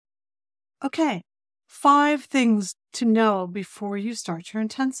Okay, 5 things to know before you start your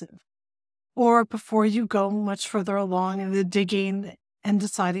intensive or before you go much further along in the digging and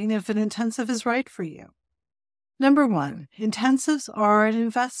deciding if an intensive is right for you. Number one, intensives are an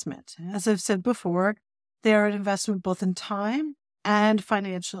investment. As I've said before, they are an investment both in time and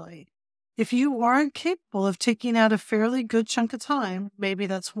financially. If you aren't capable of taking out a fairly good chunk of time, maybe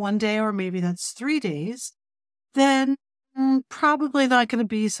that's 1 day or maybe that's 3 days, then probably not going to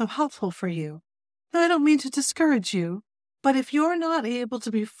be so helpful for you. Now, I don't mean to discourage you, but if you're not able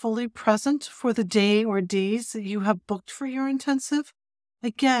to be fully present for the day or days that you have booked for your intensive,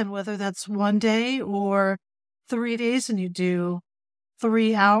 again, whether that's 1 day or 3 days and you do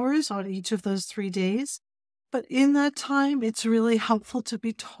 3 hours on each of those 3 days, but in that time, it's really helpful to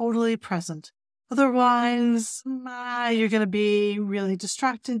be totally present. Otherwise, you're going to be really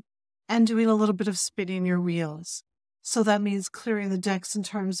distracted and doing a little bit of spinning your wheels. So that means clearing the decks in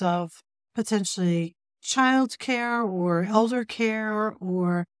terms of potentially child care or elder care,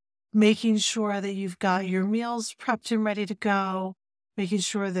 or making sure that you've got your meals prepped and ready to go, making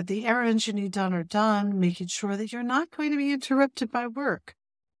sure that the errands you need done are done, making sure that you're not going to be interrupted by work.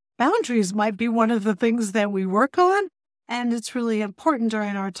 Boundaries might be one of the things that we work on, and it's really important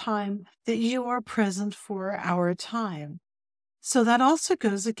during our time that you are present for our time. So that also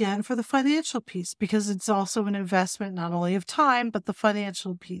goes again for the financial piece, because it's also an investment not only of time, but the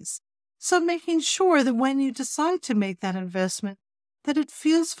financial piece. So making sure that when you decide to make that investment, that it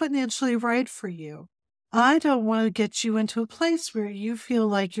feels financially right for you. I don't want to get you into a place where you feel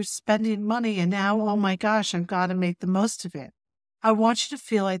like you're spending money and now, oh my gosh, I've got to make the most of it. I want you to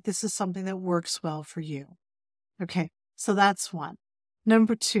feel like this is something that works well for you. Okay, so that's one.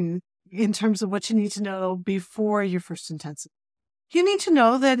 Number two, in terms of what you need to know before your first intensive, you need to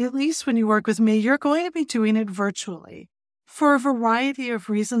know that at least when you work with me, you're going to be doing it virtually. For a variety of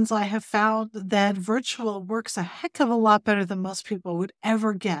reasons, I have found that virtual works a heck of a lot better than most people would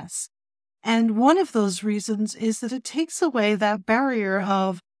ever guess. And one of those reasons is that it takes away that barrier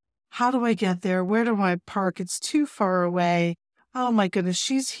of, how do I get there? Where do I park? It's too far away. Oh my goodness,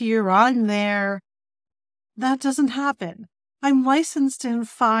 she's here, I'm there. That doesn't happen. I'm licensed in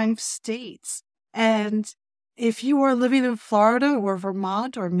 5 states. And if you are living in Florida or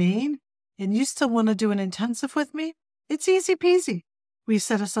Vermont or Maine and you still want to do an intensive with me, it's easy peasy. We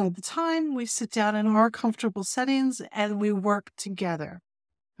set aside the time, we sit down in our comfortable settings, and we work together.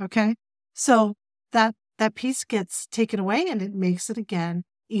 Okay? So that piece gets taken away and it makes it, again,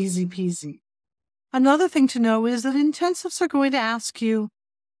 easy peasy. Another thing to know is that intensives are going to ask you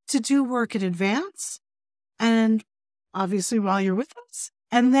to do work in advance and obviously while you're with us.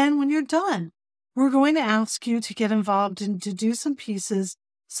 And then when you're done, we're going to ask you to get involved and to do some pieces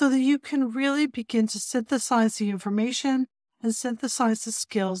so that you can really begin to synthesize the information and synthesize the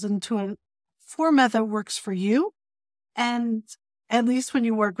skills into a format that works for you. And at least when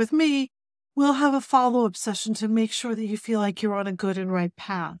you work with me, we'll have a follow-up session to make sure that you feel like you're on a good and right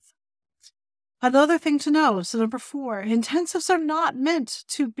path. Another thing to know, so number 4, intensives are not meant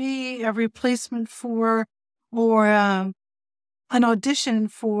to be a replacement for or an audition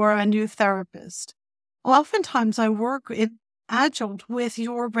for a new therapist. Oftentimes I work in adjunct with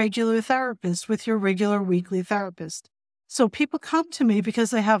your regular therapist, with your regular weekly therapist. So people come to me because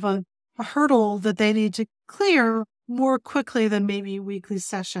they have a hurdle that they need to clear more quickly than maybe weekly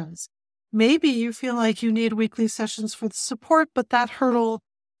sessions. Maybe you feel like you need weekly sessions for the support, but that hurdle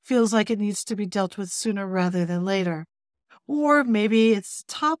feels like it needs to be dealt with sooner rather than later. Or maybe it's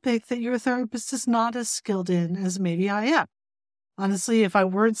a topic that your therapist is not as skilled in as maybe I am. Honestly, if I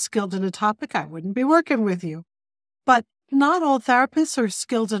weren't skilled in a topic, I wouldn't be working with you. But not all therapists are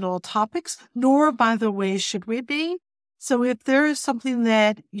skilled in all topics, nor, by the way, should we be. So if there is something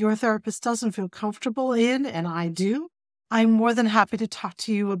that your therapist doesn't feel comfortable in, and I do, I'm more than happy to talk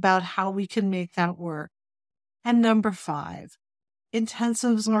to you about how we can make that work. And number 5,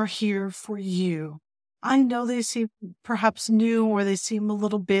 intensives are here for you. I know they seem perhaps new or they seem a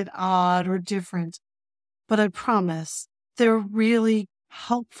little bit odd or different, but I promise they're really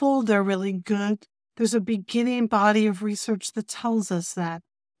helpful. They're really good. There's a beginning body of research that tells us that,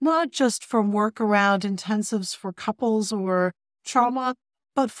 not just from work around intensives for couples or trauma,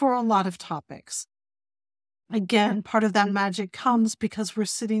 but for a lot of topics. Again, part of that magic comes because we're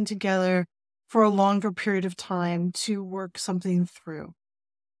sitting together for a longer period of time to work something through.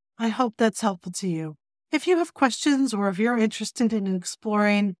 I hope that's helpful to you. If you have questions or if you're interested in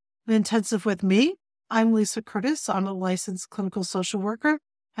exploring an intensive with me, I'm Lisa Curtis. I'm a licensed clinical social worker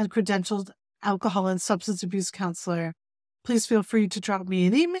and credentialed alcohol and substance abuse counselor. Please feel free to drop me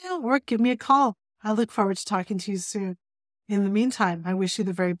an email or give me a call. I look forward to talking to you soon. In the meantime, I wish you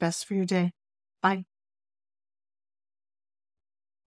the very best for your day. Bye.